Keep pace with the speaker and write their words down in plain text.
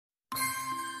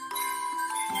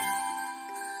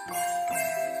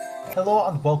Hello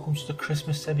and welcome to the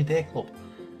Christmas Everyday Club.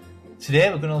 Today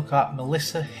we're going to look at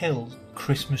Melissa Hill's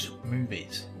Christmas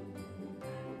movies.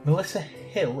 Melissa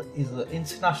Hill is the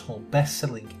international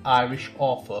best-selling Irish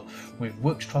author with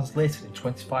works translated in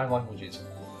 25 languages.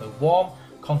 Her warm,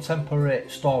 contemporary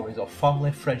stories of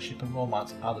family, friendship and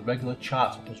romance are the regular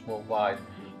chart toppers worldwide,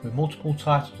 with multiple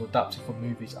titles adapted for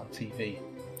movies and TV.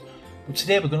 But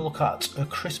today we're going to look at her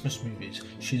Christmas movies.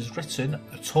 She has written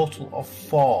a total of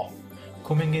 4.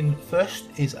 Coming in first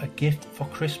is A Gift for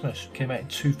Christmas, came out in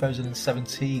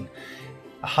 2017.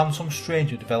 A handsome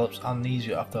stranger develops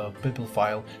amnesia after a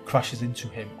bibliophile crashes into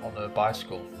him on her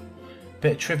bicycle.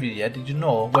 Bit of trivia, yeah, did you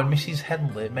know when Mrs.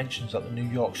 Henley mentions that the New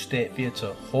York State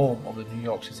Theatre, home of the New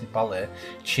York City Ballet,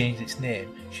 changed its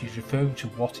name, she's referring to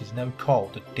what is now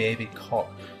called the David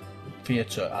Koch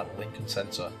Theatre at Lincoln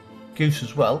Center. Goose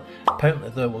as well, apparently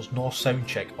there was no sound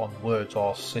check on words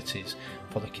or cities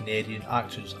for the Canadian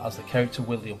actors, as the character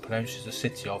William pronounces the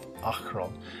city of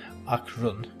Akron,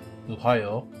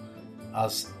 Ohio,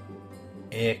 as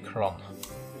Akron.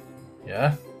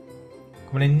 Yeah.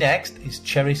 Coming in next is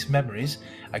Cherished Memories,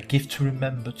 A Gift to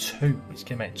Remember 2, which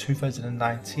came out in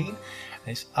 2019. And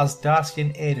it's as Darcy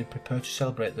and Aidan prepare to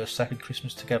celebrate their second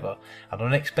Christmas together, an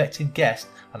unexpected guest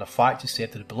and a fight to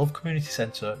save the beloved community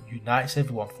centre unites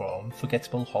everyone for an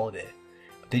unforgettable holiday.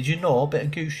 But did you know, a bit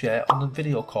of goose share, on the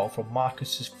video call from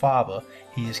Marcus's father,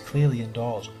 he is clearly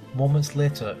indoors. Moments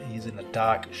later, he is in the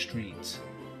dark streets.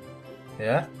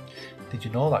 Yeah? Did you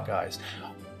know that, guys?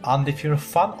 And if you're a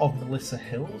fan of Melissa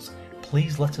Hill's,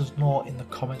 please let us know in the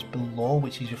comments below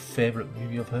which is your favourite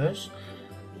movie of hers.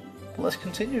 But let's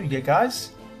continue, yeah,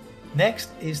 guys. Next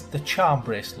is The Charm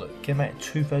Bracelet, came out in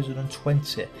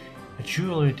 2020. A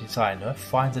jewellery designer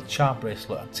finds a charm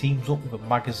bracelet and teams up with a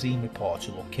magazine reporter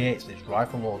to locate its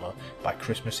rightful owner by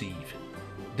Christmas Eve.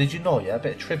 Did you know, yeah, a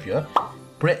bit of trivia,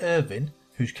 Britt Irvin,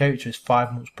 whose character is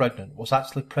 5 months pregnant, was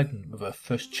actually pregnant with her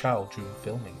first child during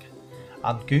filming.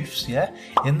 And goofs, yeah,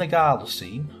 in the gala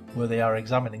scene where they are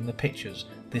examining the pictures,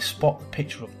 they spot the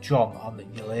picture of John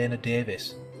and Elena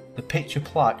Davis. The picture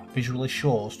plaque visually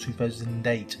shows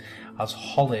 2008 as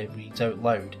Holly reads out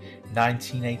loud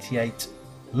 1988.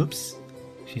 Oops,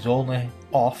 she's only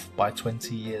off by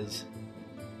 20 years.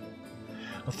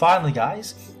 And finally,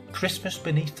 guys, Christmas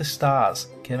Beneath the Stars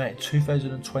came out in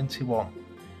 2021.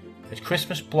 A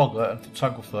Christmas blogger and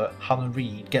photographer Hannah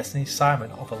Reed gets an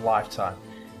assignment of a lifetime,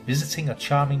 visiting a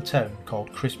charming town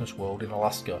called Christmas World in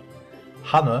Alaska.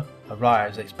 Hannah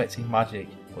arrives expecting magic,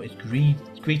 but is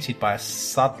greeted by a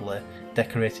sadly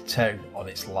decorated town on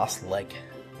its last leg.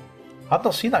 I've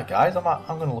not seen that, guys. I'm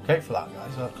going to look out for that,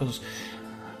 guys, because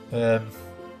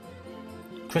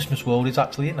Christmas World is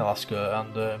actually in Alaska,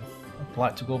 and I'd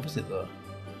like to go visit there.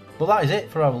 But that is it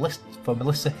for our list for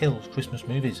Melissa Hill's Christmas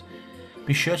movies.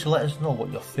 Be sure to let us know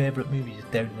what your favourite movie is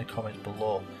down in the comments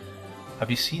below.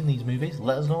 Have you seen these movies?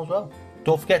 Let us know as well.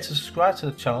 Don't forget to subscribe to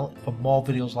the channel for more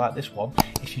videos like this one.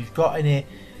 If you've got any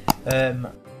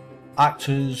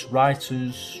actors,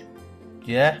 writers,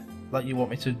 yeah, that you want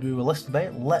me to do a list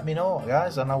about, let me know,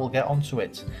 guys, and I will get onto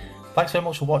it. Thanks very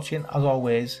much for watching, as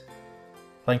always.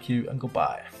 Thank you and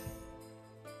goodbye.